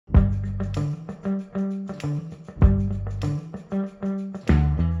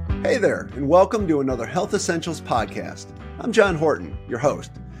Hey there, and welcome to another Health Essentials podcast. I'm John Horton, your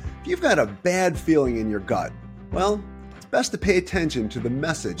host. If you've got a bad feeling in your gut, well, it's best to pay attention to the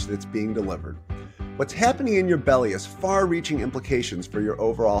message that's being delivered. What's happening in your belly has far-reaching implications for your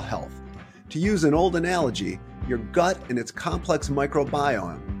overall health. To use an old analogy, your gut and its complex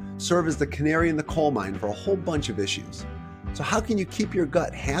microbiome serve as the canary in the coal mine for a whole bunch of issues. So how can you keep your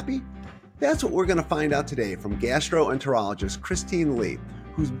gut happy? That's what we're going to find out today from gastroenterologist Christine Lee,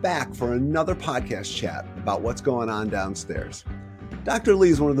 who's back for another podcast chat about what's going on downstairs. Dr. Lee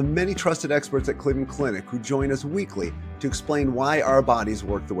is one of the many trusted experts at Cleveland Clinic who join us weekly to explain why our bodies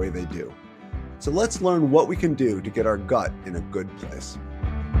work the way they do. So let's learn what we can do to get our gut in a good place.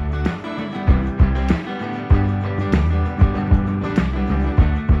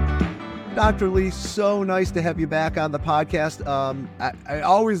 Dr. Lee, so nice to have you back on the podcast. I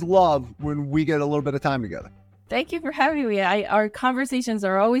always love when we get a little bit of time together. Thank you for having me. Our conversations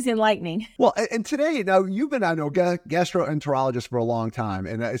are always enlightening. Well, and today, now you've been, I know, gastroenterologist for a long time,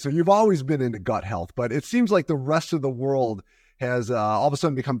 and so you've always been into gut health, but it seems like the rest of the world has all of a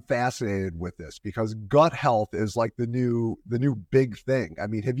sudden become fascinated with this because gut health is like the new big thing. I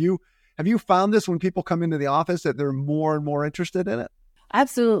mean, have you found this when people come into the office that they're more and more interested in it?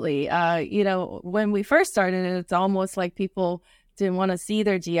 Absolutely. When we first started, it's almost like people didn't want to see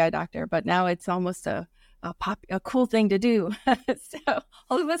their GI doctor, but now it's almost a cool thing to do. So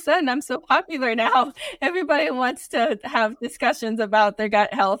all of a sudden, I'm so popular now. Everybody wants to have discussions about their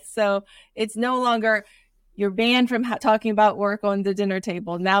gut health. So it's no longer you're banned from talking about work on the dinner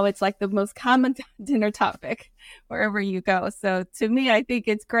table. Now it's like the most common dinner topic wherever you go. So to me, I think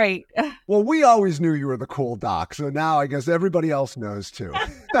it's great. Well, we always knew you were the cool doc. So now I guess everybody else knows too.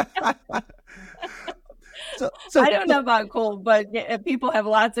 So I don't know about cool, but people have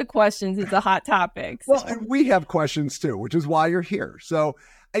lots of questions. It's a hot topic. So. Well, and we have questions too, which is why you're here. So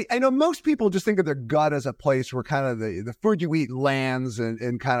I know most people just think of their gut as a place where kind of the food you eat lands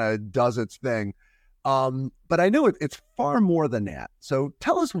and kind of does its thing. But I know it's far more than that. So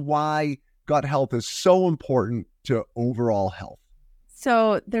tell us why gut health is so important to overall health.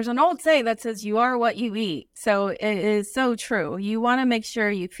 So there's an old saying that says you are what you eat. So it is so true. You want to make sure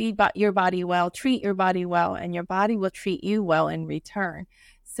you feed your body well, treat your body well, and your body will treat you well in return.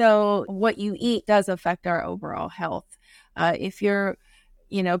 So what you eat does affect our overall health. If you're,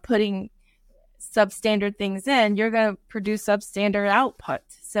 putting substandard things in, you're going to produce substandard output.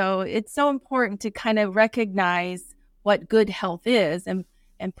 So it's so important to kind of recognize what good health is and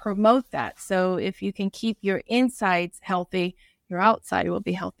promote that. So if you can keep your insides healthy, your outside will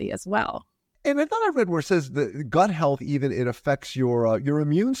be healthy as well. And I thought I read where it says that gut health, even it affects your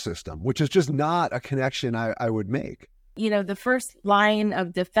immune system, which is just not a connection I would make. The first line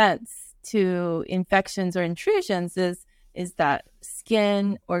of defense to infections or intrusions is that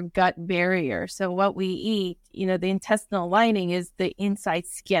skin or gut barrier. So what we eat, the intestinal lining is the inside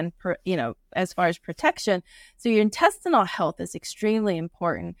skin, as far as protection. So your intestinal health is extremely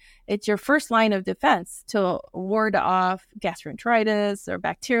important. It's your first line of defense to ward off gastroenteritis or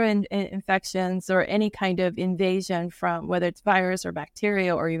bacterial infections or any kind of invasion from whether it's virus or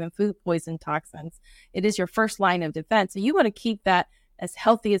bacteria or even food poison toxins. It is your first line of defense. So you want to keep that as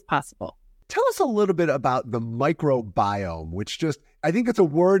healthy as possible. Tell us a little bit about the microbiome, which I think it's a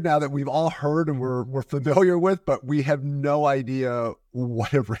word now that we've all heard and we're familiar with, but we have no idea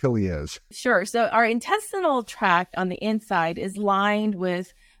what it really is. Sure. So our intestinal tract on the inside is lined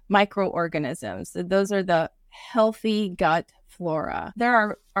with microorganisms. So those are the healthy gut flora. There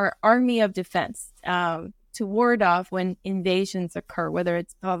are our army of defense to ward off when invasions occur, whether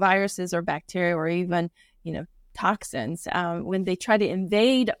it's viruses or bacteria or even, toxins. When they try to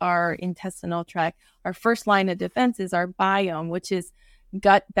invade our intestinal tract, our first line of defense is our biome, which is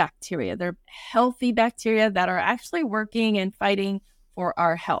gut bacteria. They're healthy bacteria that are actually working and fighting for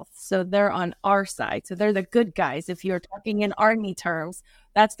our health. So they're on our side. So they're the good guys. If you're talking in army terms,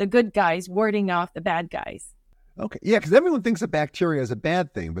 that's the good guys warding off the bad guys. Okay. Yeah, because everyone thinks that bacteria is a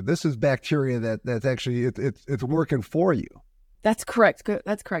bad thing, but this is bacteria that's actually, it's working for you. That's correct.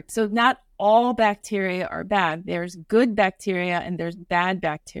 That's correct. So not all bacteria are bad. There's good bacteria and there's bad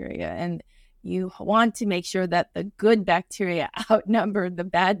bacteria. And you want to make sure that the good bacteria outnumber the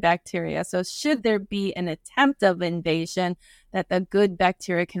bad bacteria. So should there be an attempt of invasion, that the good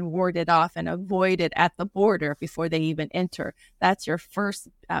bacteria can ward it off and avoid it at the border before they even enter. That's your first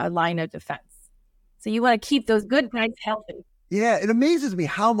line of defense. So you want to keep those good guys healthy. Yeah, it amazes me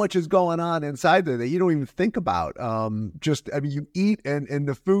how much is going on inside there that you don't even think about. You eat and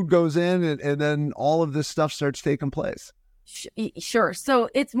the food goes in and then all of this stuff starts taking place. Sure. So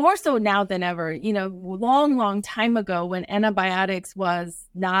it's more so now than ever. Long time ago when antibiotics was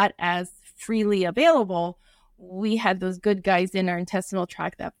not as freely available, we had those good guys in our intestinal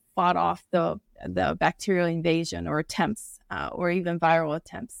tract that fought off the bacterial invasion or attempts, or even viral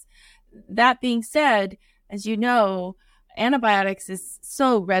attempts. That being said, as you know, antibiotics is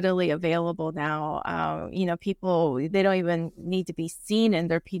so readily available now. People, they don't even need to be seen in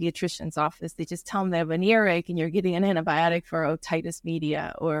their pediatrician's office. They just tell them they have an earache and you're getting an antibiotic for otitis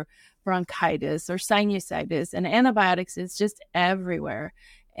media or bronchitis or sinusitis. And antibiotics is just everywhere.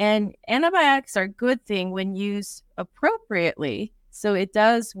 And antibiotics are a good thing when used appropriately. So it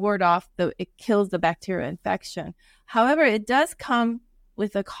does ward off it kills the bacterial infection. However, it does come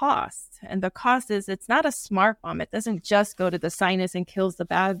with a cost. And the cost is it's not a smart bomb. It doesn't just go to the sinus and kills the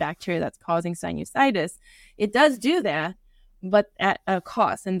bad bacteria that's causing sinusitis. It does do that, but at a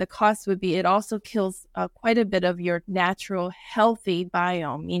cost. And the cost would be it also kills quite a bit of your natural healthy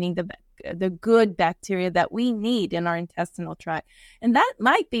biome, meaning the good bacteria that we need in our intestinal tract. And that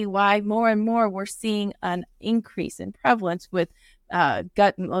might be why more and more we're seeing an increase in prevalence with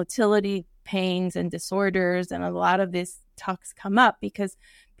gut motility pains and disorders, and a lot of these talks come up because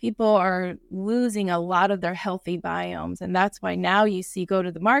people are losing a lot of their healthy biomes. And that's why now you go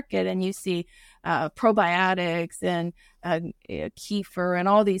to the market and you see probiotics and kefir and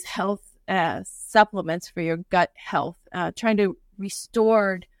all these health supplements for your gut health, trying to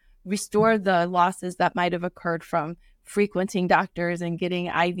restore the losses that might have occurred from frequenting doctors and getting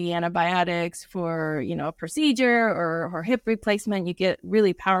IV antibiotics for, a procedure or hip replacement. You get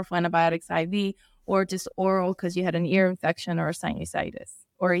really powerful antibiotics IV or just oral because you had an ear infection or a sinusitis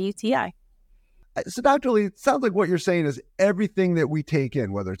or a UTI. So Dr. Lee, it sounds like what you're saying is everything that we take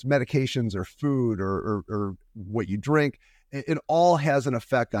in, whether it's medications or food or what you drink, it all has an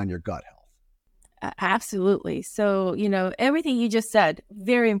effect on your gut health. Absolutely. So, everything you just said,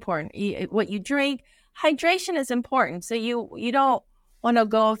 very important. What you drink, hydration is important. So you don't want to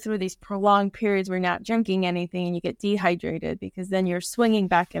go through these prolonged periods where you're not drinking anything and you get dehydrated, because then you're swinging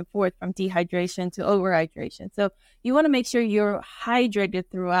back and forth from dehydration to overhydration. So you want to make sure you're hydrated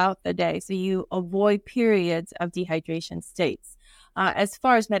throughout the day so you avoid periods of dehydration states. As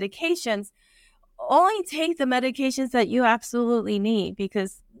far as medications, only take the medications that you absolutely need,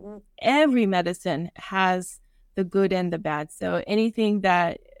 because every medicine has the good and the bad. So anything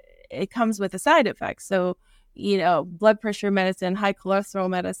that it comes with a side effect. So, blood pressure medicine, high cholesterol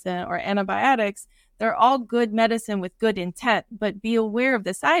medicine, or antibiotics, they're all good medicine with good intent, but be aware of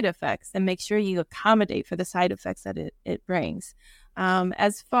the side effects and make sure you accommodate for the side effects that it brings.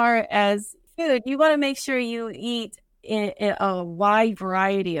 As far as food, you want to make sure you eat a wide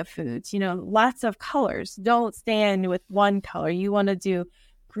variety of foods, lots of colors. Don't stand with one color. You want to do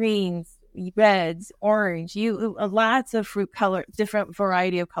greens, reds, orange, lots of fruit color, different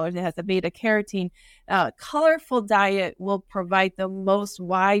variety of colors. It has a beta carotene. Colorful diet will provide the most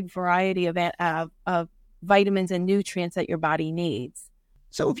wide variety of vitamins and nutrients that your body needs.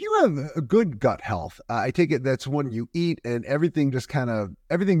 So if you have a good gut health, I take it that's when you eat and everything just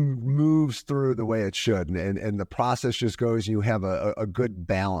everything moves through the way it should, and the process just goes, you have a good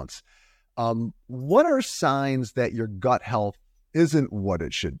balance. What are signs that your gut health isn't what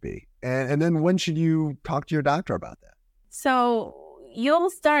it should be? And then when should you talk to your doctor about that? So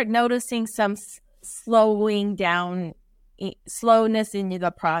you'll start noticing some slowness in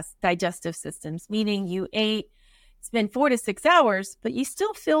the digestive systems, meaning you ate, it's been 4 to 6 hours, but you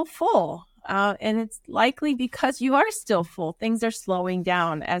still feel full. And it's likely because you are still full. Things are slowing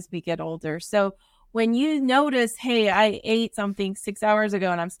down as we get older. So when you notice, hey, I ate something 6 hours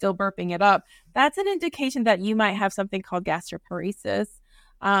ago and I'm still burping it up, that's an indication that you might have something called gastroparesis.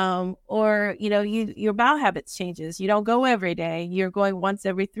 Or, your bowel habits changes. You don't go every day. You're going once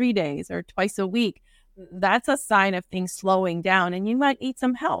every 3 days or twice a week. That's a sign of things slowing down, and you might need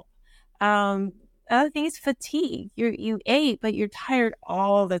some help. Other thing is fatigue. You ate, but you're tired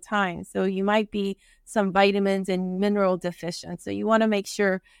all the time. So you might be some vitamins and mineral deficient. So you want to make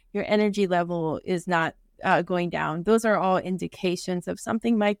sure your energy level is not going down. Those are all indications of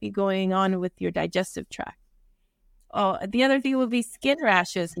something might be going on with your digestive tract. Oh, the other thing would be skin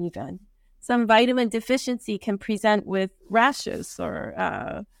rashes even. Some vitamin deficiency can present with rashes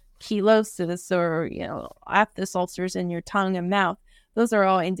or chelosis or, aphthous ulcers in your tongue and mouth. Those are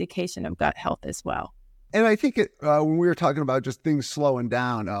all indication of gut health as well. And I think when we were talking about just things slowing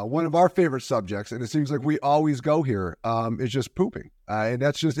down, one of our favorite subjects, and it seems like we always go here, is just pooping. And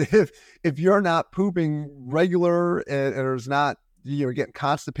that's just if you're not pooping regular and there's not, you're getting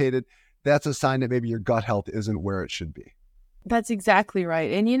constipated, that's a sign that maybe your gut health isn't where it should be. That's exactly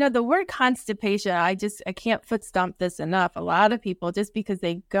right. And the word constipation, I can't foot stomp this enough. A lot of people, just because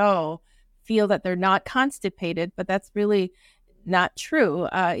they go, feel that they're not constipated, but that's really not true.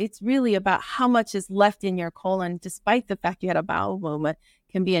 It's really about how much is left in your colon, despite the fact you had a bowel movement,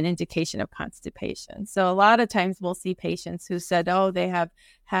 can be an indication of constipation. So a lot of times we'll see patients who said, oh, they have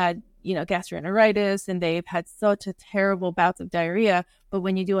had, gastroenteritis and they've had such a terrible bouts of diarrhea. But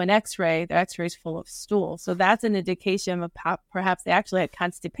when you do an x-ray, the x-ray is full of stool. So that's an indication of perhaps they actually had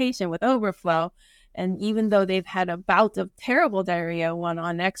constipation with overflow. And even though they've had a bout of terrible diarrhea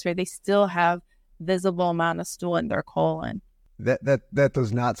on x-ray, they still have visible amount of stool in their colon. That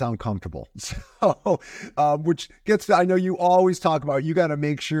does not sound comfortable. So, which gets to, I know you always talk about, you got to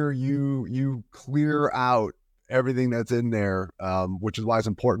make sure you clear out everything that's in there, which is why it's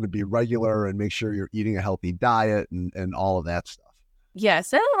important to be regular and make sure you're eating a healthy diet and all of that stuff.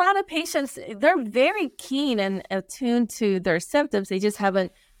 Yes, and a lot of patients, they're very keen and attuned to their symptoms. They just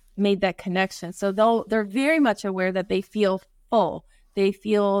haven't made that connection. So they're very much aware that they feel full. They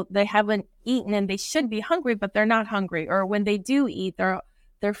feel they haven't eaten and they should be hungry, but they're not hungry. Or when they do eat,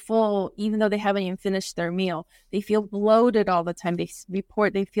 they're full, even though they haven't even finished their meal. They feel bloated all the time. They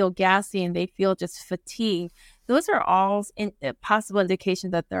report they feel gassy and they feel just fatigued. Those are all possible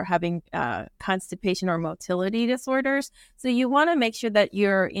indications that they're having constipation or motility disorders. So you want to make sure that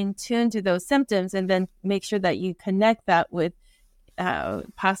you're in tune to those symptoms and then make sure that you connect that with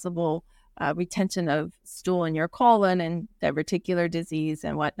possible retention of stool in your colon and diverticular disease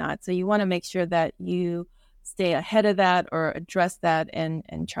and whatnot. So you want to make sure that you stay ahead of that or address that and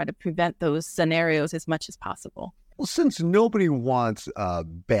try to prevent those scenarios as much as possible. Well, since nobody wants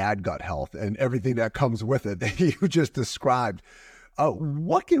bad gut health and everything that comes with it that you just described,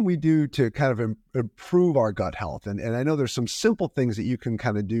 what can we do to kind of improve our gut health? And I know there's some simple things that you can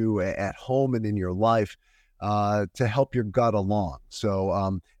kind of do at home and in your life to help your gut along.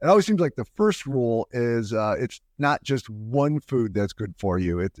 So it always seems like the first rule is it's not just one food that's good for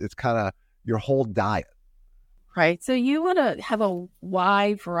you. It's kind of your whole diet. Right. So you want to have a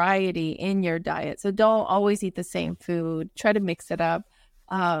wide variety in your diet. So don't always eat the same food. Try to mix it up.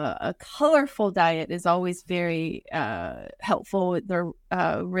 A colorful diet is always very helpful. They're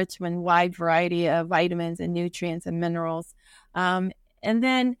rich in wide variety of vitamins and nutrients and minerals. And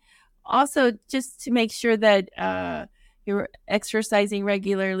then also just to make sure that you're exercising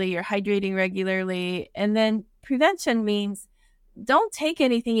regularly, you're hydrating regularly. And then prevention means don't take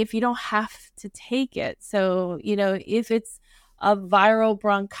anything if you don't have to take it. So, if it's a viral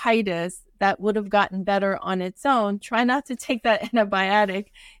bronchitis that would have gotten better on its own, try not to take that antibiotic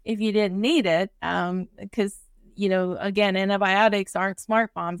if you didn't need it. Because, again, antibiotics aren't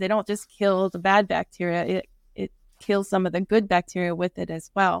smart bombs. They don't just kill the bad bacteria. It kills some of the good bacteria with it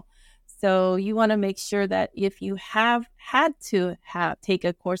as well. So you want to make sure that if you have had to take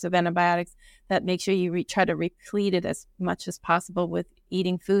a course of antibiotics, that make sure you try to replete it as much as possible with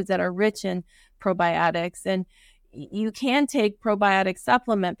eating foods that are rich in probiotics. And you can take probiotic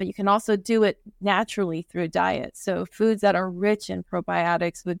supplement, but you can also do it naturally through diet. So foods that are rich in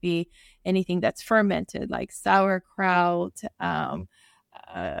probiotics would be anything that's fermented, like sauerkraut,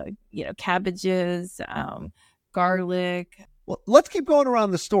 cabbages, garlic. Well, let's keep going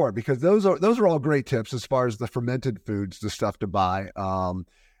around the store because those are all great tips as far as the fermented foods, the stuff to buy.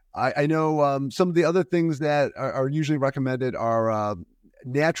 I know some of the other things that are usually recommended are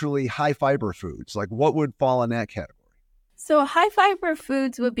naturally high fiber foods. Like what would fall in that category? So high fiber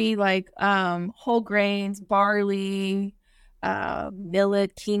foods would be like whole grains, barley,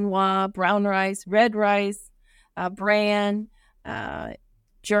 millet, quinoa, brown rice, red rice, bran,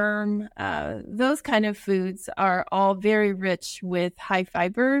 germ. Those kind of foods are all very rich with high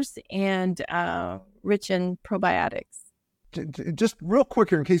fibers and rich in probiotics. Just real quick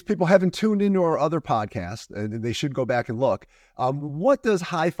here, in case people haven't tuned into our other podcast, and they should go back and look. What does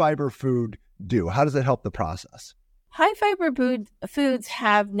high fiber food do? How does it help the process? High fiber foods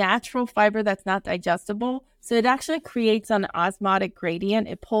have natural fiber that's not digestible. So it actually creates an osmotic gradient.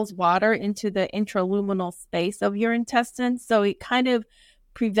 It pulls water into the intraluminal space of your intestine. So it kind of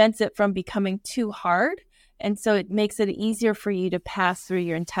prevents it from becoming too hard. And so it makes it easier for you to pass through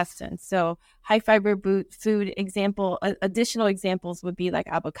your intestines. So high fiber food additional examples would be like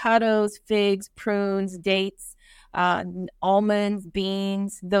avocados, figs, prunes, dates, almonds,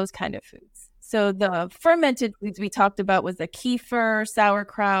 beans, those kind of foods. So the fermented foods we talked about was the kefir,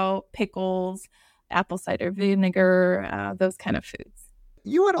 sauerkraut, pickles, apple cider vinegar, those kind of foods.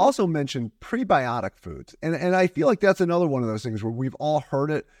 You had also mentioned prebiotic foods. And I feel like that's another one of those things where we've all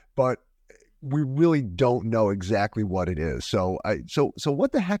heard it, but we really don't know exactly what it is. So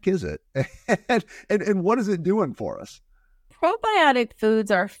what the heck is it? and what is it doing for us? probiotic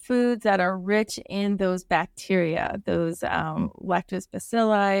foods are foods that are rich in those bacteria, those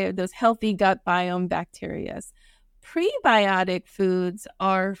lactobacilli, those healthy gut biome bacteria. Prebiotic foods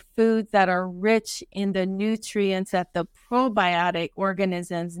are foods that are rich in the nutrients that the probiotic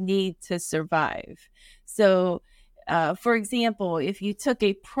organisms need to survive. So, for example, if you took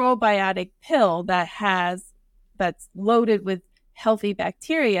a probiotic pill that's loaded with healthy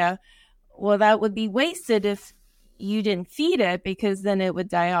bacteria, well, that would be wasted if you didn't feed it, because then it would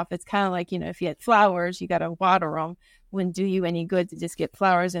die off. It's kind of like, if you had flowers, you got to water them. Wouldn't do you any good to just get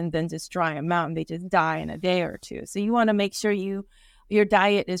flowers and then just dry them out and they just die in a day or two. So you want to make sure your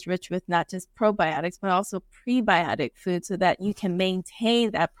diet is rich with not just probiotics, but also prebiotic foods so that you can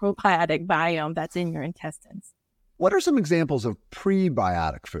maintain that probiotic biome that's in your intestines. What are some examples of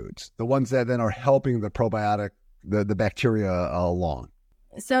prebiotic foods, the ones that then are helping the probiotic, the bacteria along?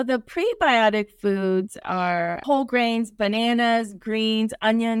 So the prebiotic foods are whole grains, bananas, greens,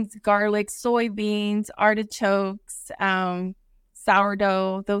 onions, garlic, soybeans, artichokes,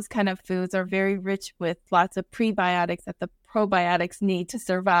 sourdough. Those kind of foods are very rich with lots of prebiotics that the probiotics need to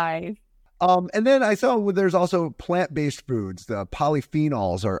survive. And then I saw there's also plant-based foods. The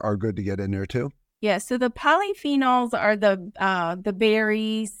polyphenols are good to get in there too. Yeah, so the polyphenols are the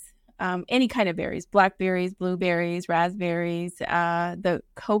berries, any kind of berries, blackberries, blueberries, raspberries, the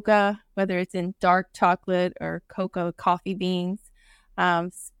coca, whether it's in dark chocolate or cocoa coffee beans,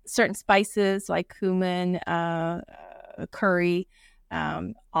 certain spices like cumin, curry,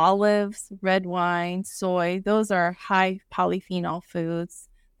 olives, red wine, soy. Those are high polyphenol foods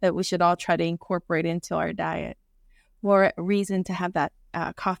that we should all try to incorporate into our diet. More reason to have that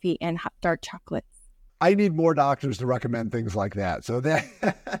coffee and dark chocolate. I need more doctors to recommend things like that. So that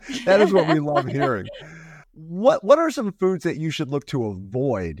is what we love hearing. What are some foods that you should look to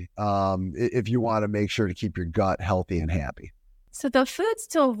avoid if you want to make sure to keep your gut healthy and happy? So the foods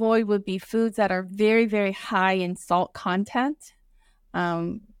to avoid would be foods that are very, very high in salt content.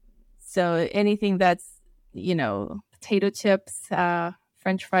 So anything that's, potato chips,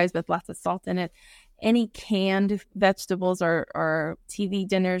 French fries with lots of salt in it. Any canned vegetables or TV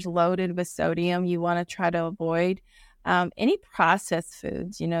dinners loaded with sodium, you want to try to avoid. Any processed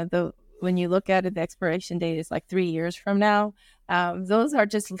foods, when you look at it, the expiration date is like 3 years from now. Those are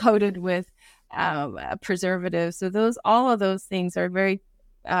just loaded with preservatives. So all of those things are very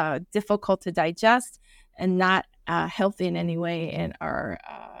difficult to digest and not healthy in any way in our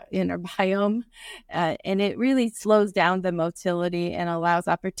biome. And it really slows down the motility and allows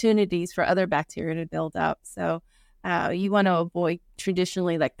opportunities for other bacteria to build up. So you want to avoid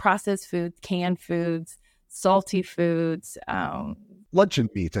traditionally like processed foods, canned foods, salty foods. Luncheon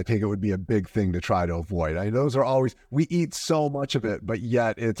meats, I think it would be a big thing to try to avoid. Those are always, we eat so much of it, but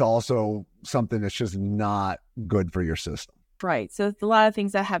yet it's also something that's just not good for your system. Right. So it's a lot of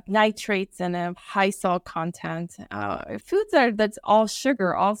things that have nitrates and a high salt content. Foods that's all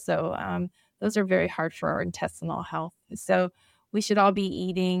sugar also. Those are very hard for our intestinal health. So we should all be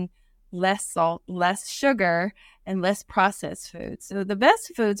eating less salt, less sugar, and less processed foods. So the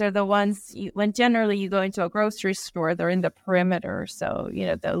best foods are the ones when generally you go into a grocery store, they're in the perimeter. So,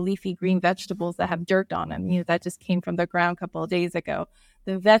 the leafy green vegetables that have dirt on them, that just came from the ground a couple of days ago.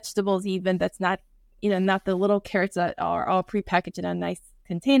 The vegetables even that's not the little carrots that are all prepackaged in a nice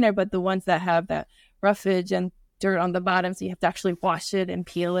container, but the ones that have that roughage and dirt on the bottom, so you have to actually wash it and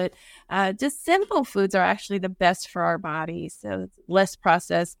peel it. Just simple foods are actually the best for our bodies. So it's less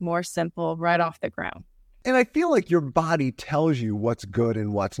processed, more simple, right off the ground. And I feel like your body tells you what's good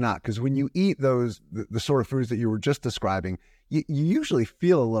and what's not, because when you eat the sort of foods that you were just describing, you usually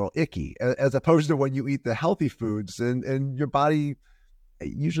feel a little icky, as opposed to when you eat the healthy foods and your body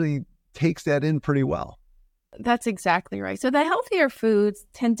usually takes that in pretty well. That's exactly right. So the healthier foods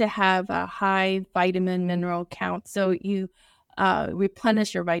tend to have a high vitamin mineral count. So you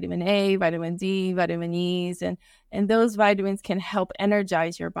replenish your vitamin A, vitamin D, vitamin E's, and those vitamins can help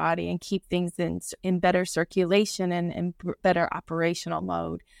energize your body and keep things in better circulation and better operational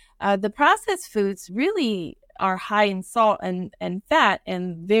mode. The processed foods really are high in salt and fat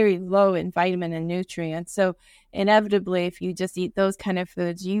and very low in vitamin and nutrients. So inevitably, if you just eat those kind of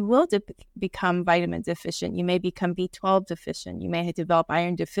foods, you will become vitamin deficient. You may become B12 deficient. You may develop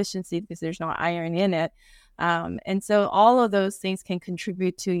iron deficiency because there's no iron in it. And so all of those things can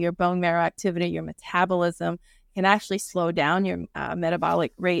contribute to your bone marrow activity, your metabolism, can actually slow down your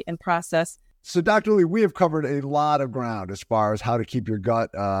metabolic rate and process. So Dr. Lee, we have covered a lot of ground as far as how to keep your gut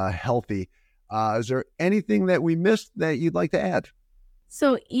healthy. Is there anything that we missed that you'd like to add?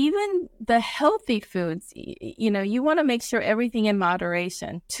 So even the healthy foods, you want to make sure everything in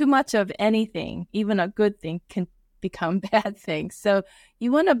moderation. Too much of anything, even a good thing, can become bad things. So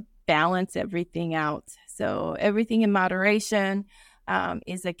you want to balance everything out. So everything in moderation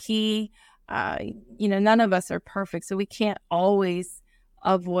is a key. None of us are perfect, so we can't always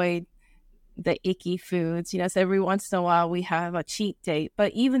avoid the icky foods. So every once in a while we have a cheat date,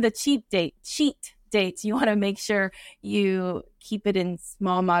 but even the cheat dates, you want to make sure you keep it in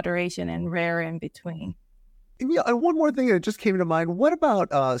small moderation and rare in between. Yeah, and one more thing that just came to mind. What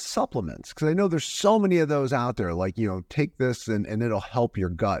about supplements? Because I know there's so many of those out there, like, take this and it'll help your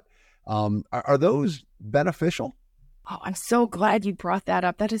gut. Are those beneficial? Oh, I'm so glad you brought that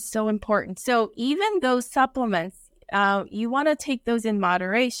up. That is so important. So even those supplements, you want to take those in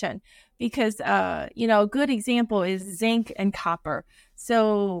moderation because, a good example is zinc and copper.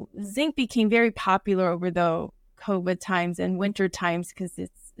 So zinc became very popular over the COVID times and winter times because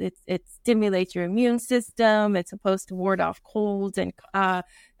it stimulates your immune system. It's supposed to ward off colds and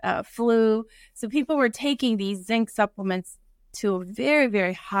flu. So people were taking these zinc supplements to a very,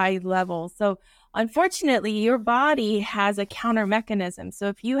 very high level. So unfortunately, your body has a counter mechanism. So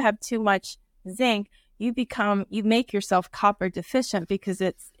if you have too much zinc, you make yourself copper deficient because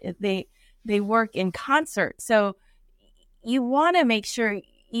they work in concert. So you want to make sure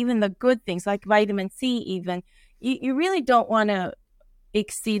even the good things like vitamin C, even you really don't want to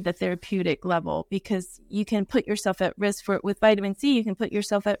exceed the therapeutic level because you can put yourself at risk with vitamin C, you can put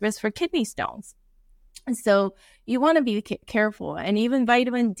yourself at risk for kidney stones. And so you want to be careful. And even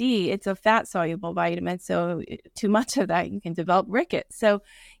vitamin D, it's a fat soluble vitamin. So too much of that, you can develop rickets. So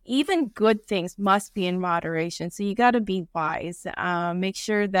even good things must be in moderation. So you got to be wise. Make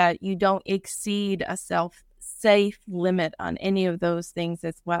sure that you don't exceed a safe limit on any of those things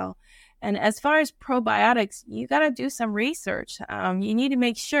as well. And as far as probiotics, you got to do some research. You need to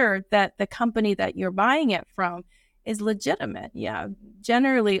make sure that the company that you're buying it from is legitimate. Yeah.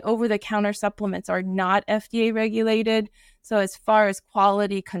 Generally, over-the-counter supplements are not FDA regulated. So as far as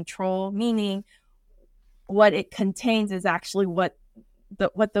quality control, meaning what it contains is actually what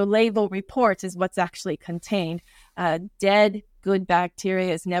the label reports is what's actually contained. Dead, good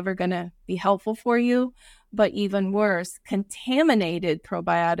bacteria is never going to be helpful for you. But even worse, contaminated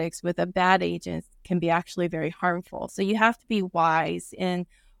probiotics with a bad agent can be actually very harmful. So you have to be wise in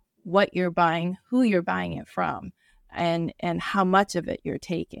what you're buying, who you're buying it from, and how much of it you're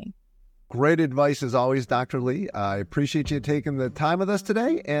taking. Great advice as always, Dr. Lee. I appreciate you taking the time with us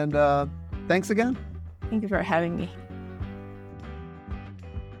today, and thanks again. Thank you for having me.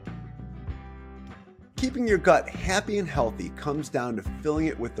 Keeping your gut happy and healthy comes down to filling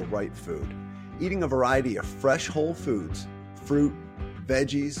it with the right food. Eating a variety of fresh whole foods, fruit,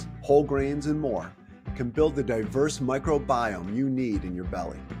 veggies, whole grains, and more can build the diverse microbiome you need in your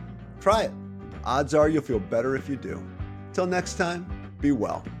belly. Try it. Odds are you'll feel better if you do. Till next time, be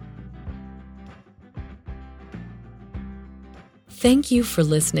well. Thank you for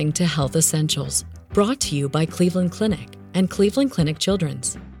listening to Health Essentials, brought to you by Cleveland Clinic and Cleveland Clinic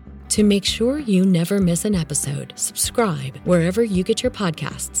Children's. To make sure you never miss an episode, subscribe wherever you get your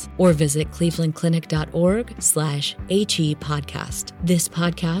podcasts or visit clevelandclinic.org/HE podcast. This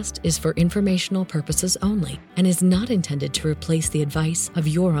podcast is for informational purposes only and is not intended to replace the advice of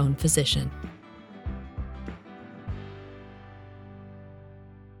your own physician.